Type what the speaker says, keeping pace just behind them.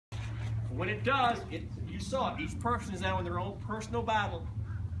When it does, you saw it. Each person is now in their own personal battle.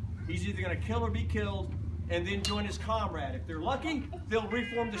 He's either going to kill or be killed, and then join his comrade. If they're lucky, they'll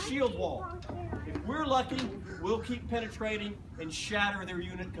reform the shield wall. If we're lucky, we'll keep penetrating and shatter their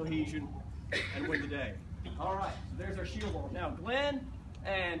unit cohesion and win the day. All right, so there's our shield wall. Now, Glenn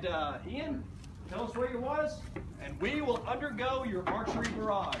and Ian, tell us where you was, and we will undergo your archery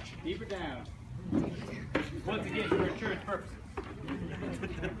barrage. Keep it down. Once again, for insurance purposes.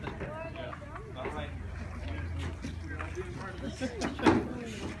 All right.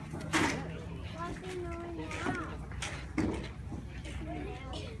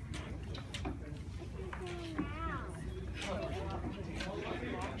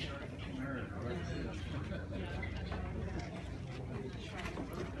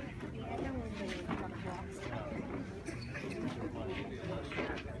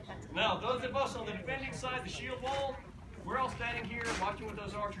 Now, those of us on the defending side of the shield wall, we're all standing here watching what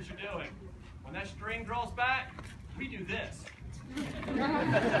those archers are doing. When that string draws back, we do this.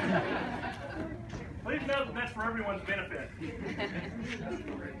 Please know that that's for everyone's benefit.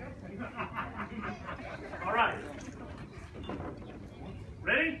 All right.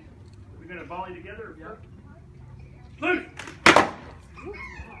 Ready? We're going to volley together. Yep. Loose!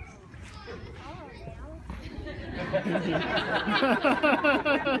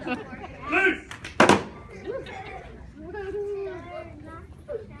 Loose!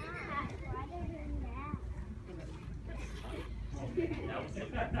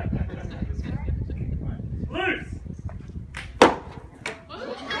 Loose!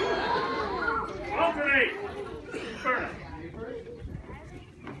 Alternate! Burn it.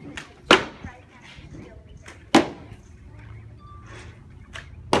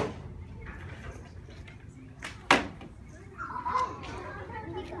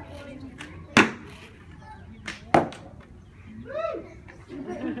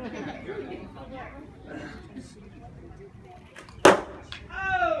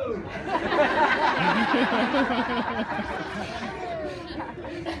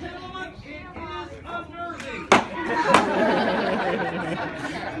 Gentlemen, it is unnerving.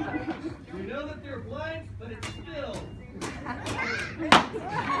 You know that they're blank, but it's still.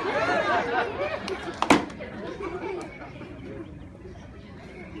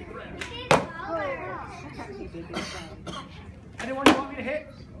 Anyone you want me to hit?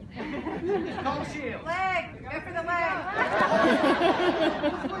 Call shield. Leg! Go for the leg!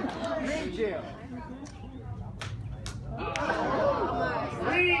 Green shield.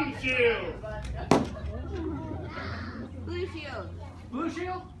 Green shield. Blue shield. Blue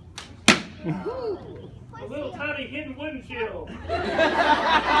shield? A little tiny hidden wooden shield.